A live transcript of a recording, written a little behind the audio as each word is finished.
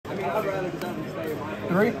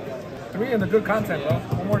Three? Three and the good content, bro.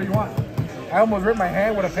 What more do you want? I almost ripped my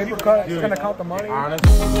hand with a paper cut. Dude, it's gonna count the money.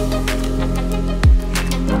 Honestly.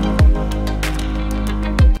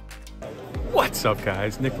 What's up,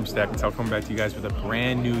 guys? Nick from Stack and Tell coming back to you guys with a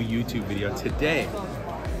brand new YouTube video. Today,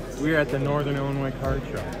 we're at the Northern Illinois Card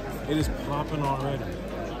Show. It is popping already.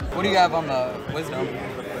 What do you have on the Wisdom?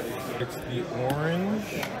 It's the orange.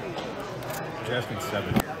 Jasmine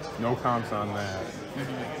 7. No comps on that.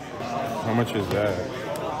 How much is that?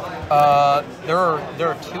 There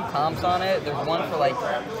are two comps on it. There's one for like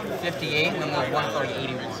 58, and then there's one for like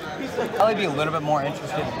 81. I'd probably be a little bit more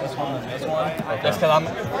interested in this one than this one, okay. Just because I'm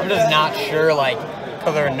just not sure. Like,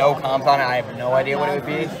 because there are no comps on it, I have no idea what it would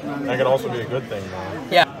be. That could also be a good thing, though.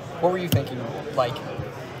 Yeah. What were you thinking? Like,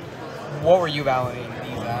 what were you valuing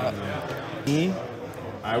these at? Me,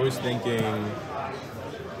 I was thinking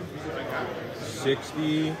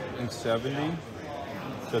 60 and 70.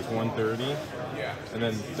 So that's 130. And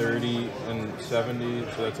then 30 and 70,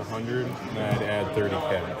 so that's 100, and I'd add 30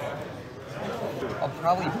 cash. I'll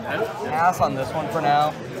probably pass on this one for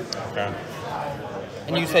now. Okay.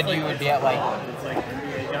 And you said you would be at like, did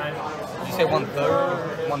you say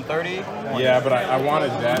 130? Yeah, but I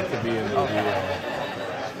wanted that to be in the deal.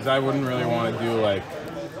 Because I wouldn't really want to do like,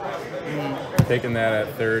 taking that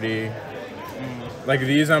at 30. Like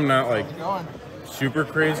these I'm not like super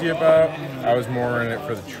crazy about. I was more in it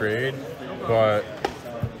for the trade. But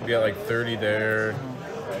we got like 30 there.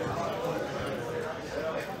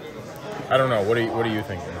 I don't know. What are you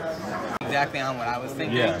thinking? Exactly on what I was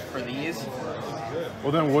thinking for these.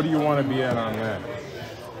 Well, then what do you want to be at on that?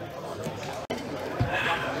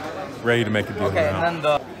 Ready to make a deal. Okay, now. and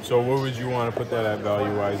then So what would you want to put that at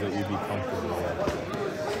value-wise that you'd be comfortable with?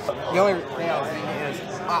 The only thing I was thinking is,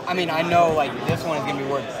 I mean, I know like this one is gonna be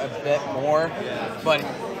worth a bit more, but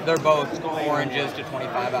they're both oranges to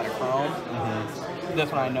 25 out of chrome. This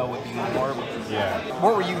one I know would be more. Yeah.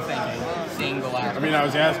 What were you thinking, seeing the last? I mean, I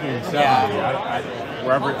was asking 70. Yeah.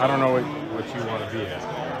 I don't know what you want to be at.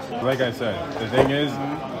 Like I said, the thing is,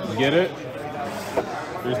 you get it.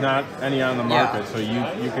 There's not any on the market, so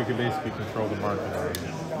you could basically control the market already.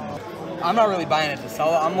 I'm not really buying it to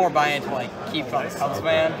sell it. I'm more buying it to like keep from the Cubs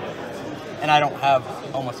fan, and I don't have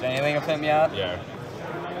almost anything of him yet. Yeah.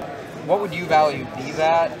 What would you value these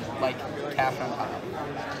at, like cash on top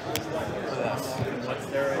for this?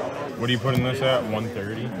 What are you putting this at?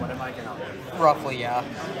 130? Roughly, yeah.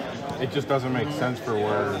 It just doesn't make sense for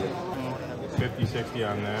where 50, 60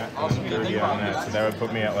 on that, and 30 on that. So that would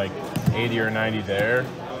put me at like 80 or 90 there.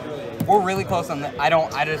 We're really close on that. I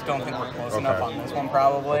just don't think we're close enough on this one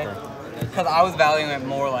probably. Because I was valuing it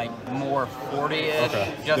more 40-ish.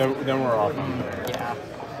 Okay. Then we're off on there. Yeah.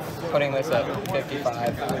 Putting this at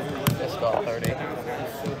 55, just about 30.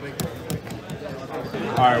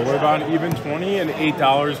 All right, what about an even 20 and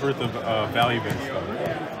 $8 worth of value-based stuff?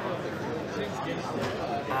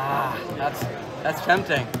 Ah, that's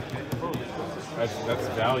tempting. That's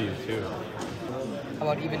value too. How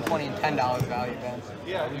about even 20 and $10 value then?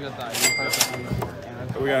 Yeah, you got that.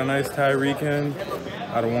 We got a nice Tyreek Hill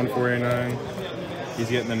out of 149. He's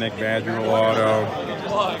getting the Nick Badger auto.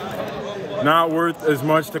 Not worth as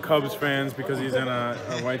much to Cubs fans because he's in a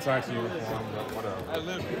White Sox uniform, but whatever.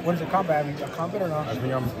 What is the comp at? A comp it or not? I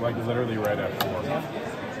think I'm like literally right at 4.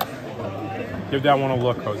 Give that one a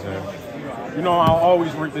look, Jose. You know, I'll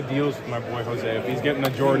always work the deals with my boy Jose if he's getting a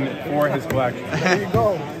Jordan for his collection. There you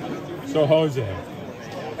go. So Jose,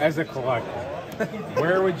 as a collector,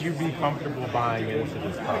 where would you be comfortable buying into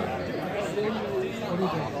this card? What do you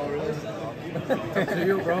think? Up to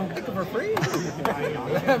you, bro. Get them for free.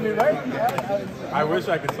 I mean, right? Yeah, I wish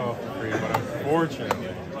I could sell it for free, but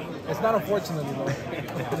unfortunately. It's not unfortunately, though.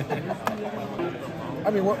 I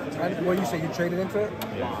mean, what you say? You traded into it?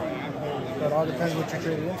 Yeah. It all depends what you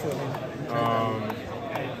traded into it.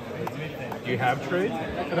 Do you have trades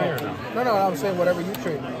today or no? No, I'm saying whatever you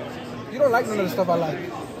trade. You don't like none of the stuff I like.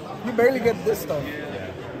 You barely get this stuff.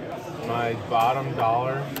 Yeah. My bottom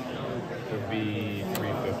dollar would be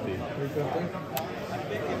 350. 350?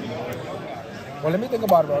 Well, let me think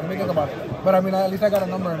about it, bro. Let me think about it. But I mean, at least I got a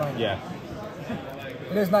number in mind. Yeah.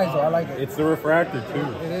 It is nice, though. I like it. It's the refractor, too.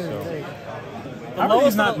 It is. So. The How are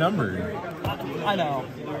these not numbered? I know.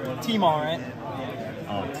 T-Mall, right?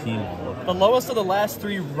 Oh, T-Mall. The lowest of the last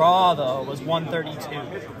 3 raw, though, was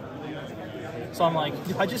 132. So I'm like,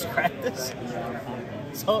 do I just crack this?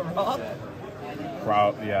 Sell it raw?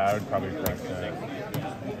 Yeah, I would probably crack that.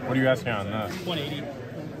 What are you asking on that? 180.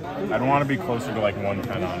 I'd want to be closer to like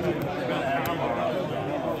 110 on it.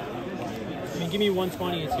 mean, give me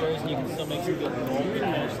 120, it's yours, and you can still make some good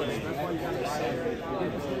cash.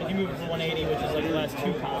 If you move it to 180, which is like the last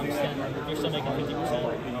 2 comps, then you're still making 50%.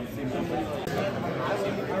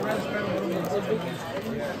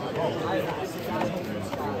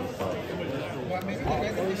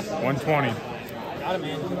 120. Got it,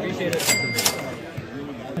 man. Appreciate it.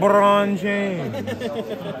 LeBron James.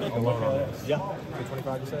 Yeah.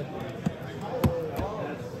 225 you said?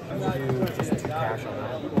 You do just 2 cash on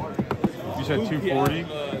that. You said 240?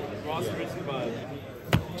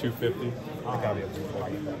 250. Gotta be a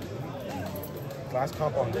 240. Last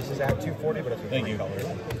comp on this is at 240, but it's Thank you. colors.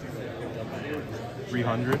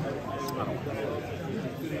 300.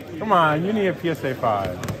 Come on, you need a PSA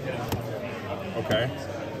 5. Okay.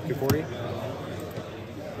 240.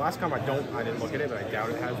 Last comp I didn't look at it, but I doubt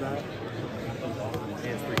it has that. And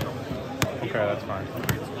it's 3 colors. Okay, that's fine.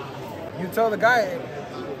 You tell the guy,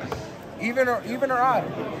 even or odd.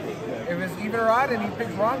 If it's even or odd and he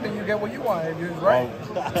picks wrong, then you get what you want. If it's right,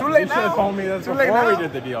 too late You should have now. told me this Too late before we now.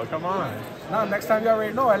 did the deal. Come on. No, next time you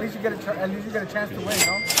already know. At least you get a chance to win,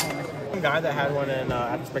 no? One guy that had one in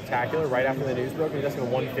at the Spectacular right after the news broke, and he just got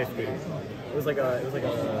 150. It was like a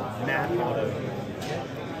matte auto.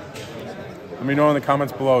 Let me know in the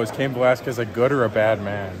comments below, is Cain Velasquez a good or a bad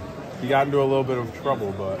man? He got into a little bit of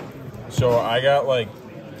trouble, but... So I got like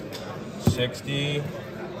 60,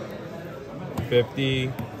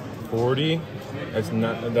 50, 40. That's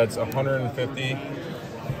 150,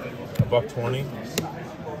 $120.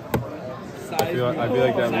 I feel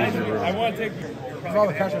like that leaves you room. That's all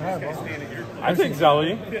the cash I have, bro. I take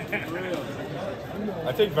Zelly.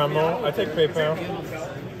 I take Venmo. I take PayPal.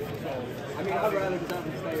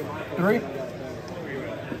 3.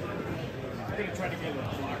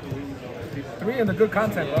 3 and the good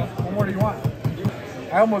content, bro. What more do you want?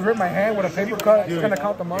 I almost ripped my hand with a paper cut. It's gonna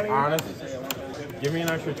count the money. Honest, give me an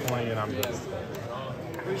extra 20 and I'm good.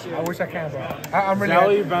 I wish I can, bro. I'm really.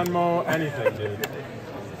 Zelly, Venmo, anything, dude.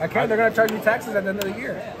 I can't. They're gonna charge me taxes at the end of the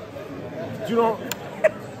year. You don't.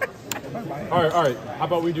 All right. How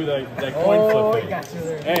about we do that coin flip thing? Got you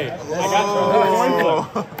there. Hey, I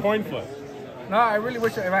got you. Coin flip. No, I really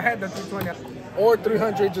wish if I had the 220 or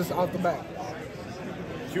 300 just off the bat.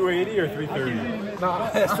 280 or 330? Nah,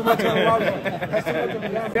 that's too much on the wrong one. That's too much on the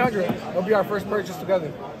wrong one. 300. It'll be our first purchase together,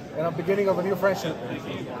 and a beginning of a new friendship.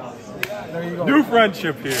 There you go. New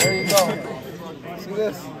friendship There here. you go. See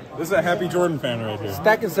this? This is a happy Jordan fan right here.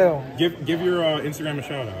 Stack and sell. Give your Instagram a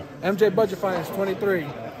shout out. MJ Budget Finance 23.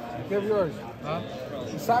 Give yours. Huh?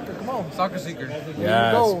 Soccer, come on. Soccer seeker.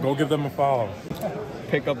 Yes, go give them a follow.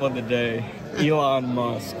 Pickup of the day, Elon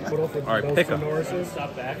Musk. All right, pick up.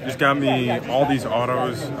 Just got me all these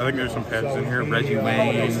autos. I think there's some patches in here. Reggie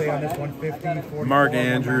Wayne, Mark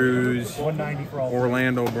Andrews,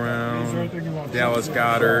 Orlando Brown, Dallas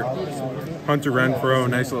Goedert, Hunter Renfrow,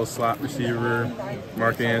 nice little slot receiver,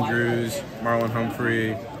 Mark Andrews, Marlon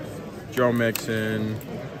Humphrey, Joe Mixon,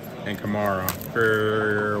 and Kamara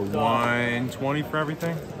for 120 for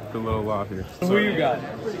everything. A little lot here. So who you got?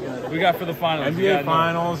 We got for the finals. NBA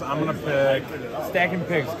Finals. I'm gonna pick. Stacking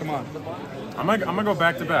picks. Come on. I'm gonna go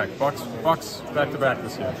back to back. Bucks back to back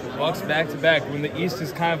this year. Bucks back to back. When the East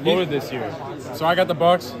is kind of loaded this year. So I got the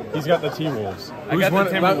Bucks. He's got the T-Wolves. I got the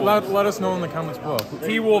Timberwolves. Let us know in the comments below.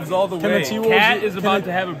 T-Wolves all the way. Cat is about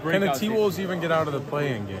to have a breakout. Can the T-Wolves even get out of the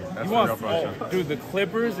play-in game? That's the real question. Dude, the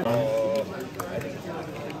Clippers. You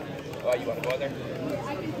want to go there?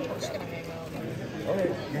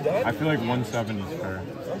 I feel like 170 is fair.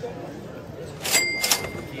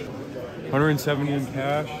 170 in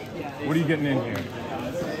cash. What are you getting in here?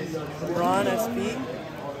 Ron SP.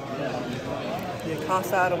 The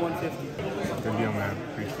Acosta out of 150. Good deal, man.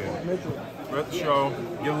 Appreciate it. We're at the show.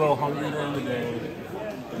 Get a little hungry during the day.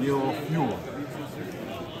 Need a little fuel.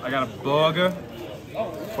 I got a burger.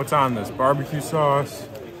 What's on this? Barbecue sauce.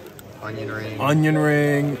 Onion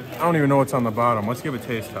ring. I don't even know what's on the bottom. Let's give a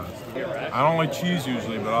taste test. I don't like cheese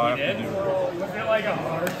usually, but I'll have to do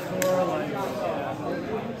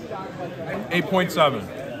it. 8.7.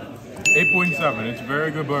 8.7. It's a very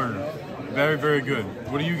good burger. Very, very good.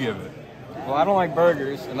 What do you give it? Well, I don't like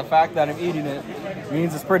burgers, and the fact that I'm eating it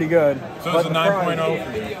means it's pretty good. So it's a 9.0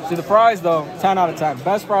 for you. See, the fries, though, 10 out of 10.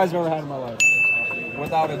 Best fries I've ever had in my life.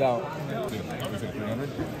 Without a doubt. 300?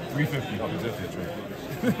 350.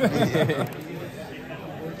 20.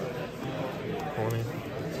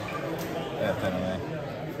 Yeah, 10 away.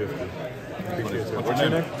 50. What's your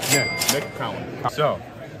name? Nick Cowan. So,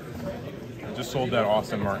 I just sold that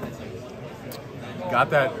Austin Martin.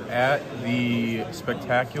 Got that at the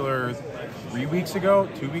Spectacular 3 weeks ago,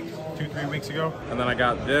 3 weeks ago. And then I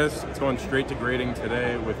got this. It's going straight to grading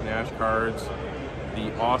today with Nash cards.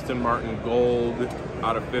 the Austin Martin Gold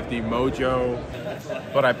out of 50 Mojo.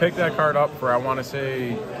 But I picked that card up for, I want to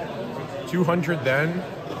say, 200 then.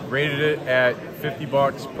 Rated it at 50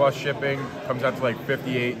 bucks plus shipping. Comes out to like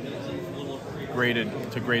 58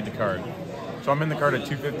 graded to grade the card. So I'm in the card at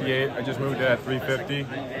 258. I just moved it at 350.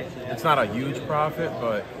 It's not a huge profit,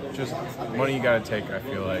 but just money you gotta take, I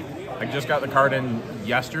feel like. I just got the card in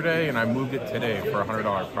yesterday and I moved it today for a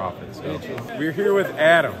 $100 profit. So we're here with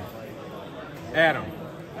Adam. Adam,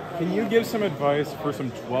 can you give some advice for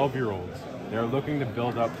some 12-year-olds? They're looking to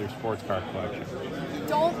build up their sports car collection.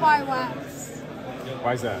 Don't buy wax.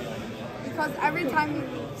 Why is that? Because every time you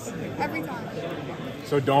lose. Every time.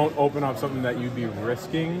 So don't open up something that you'd be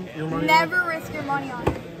risking your money Never on? risk your money on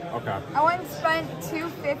it. Okay. I went and spent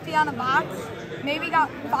 $250 on a box, maybe got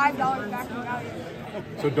 $5 back in value.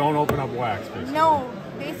 So don't open up wax, basically. No,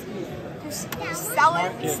 basically, just sell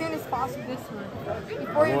it as soon as possible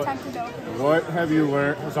before you're tempted to open it. What have you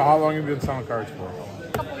learned? So how long have you been selling cards for?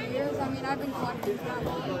 A couple of years. I mean, I've been collecting for that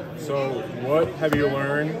long. So what have you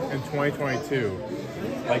learned in 2022?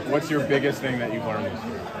 Like, what's your biggest thing that you've learned this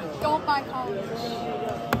year? Don't buy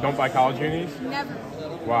college. Don't buy college unis? Never.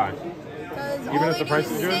 Why? Because Even all if they the price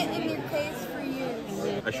do is is good? sit in your case for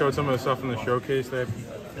years. I showed some of the stuff in the showcase that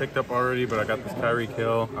I picked up already, but I got this Tyreek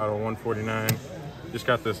Hill out of 149. Just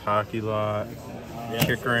got this hockey lot.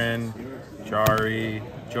 Chikrin, Jari,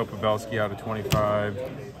 Joe Pavelski out of 25,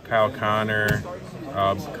 Kyle Connor,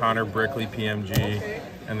 Connor Brickley PMG,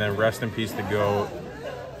 and then rest in peace to GOAT,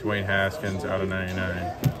 Dwayne Haskins out of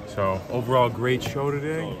 99. So overall, great show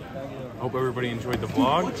today. Hope everybody enjoyed the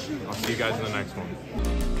vlog. I'll see you guys in the next one.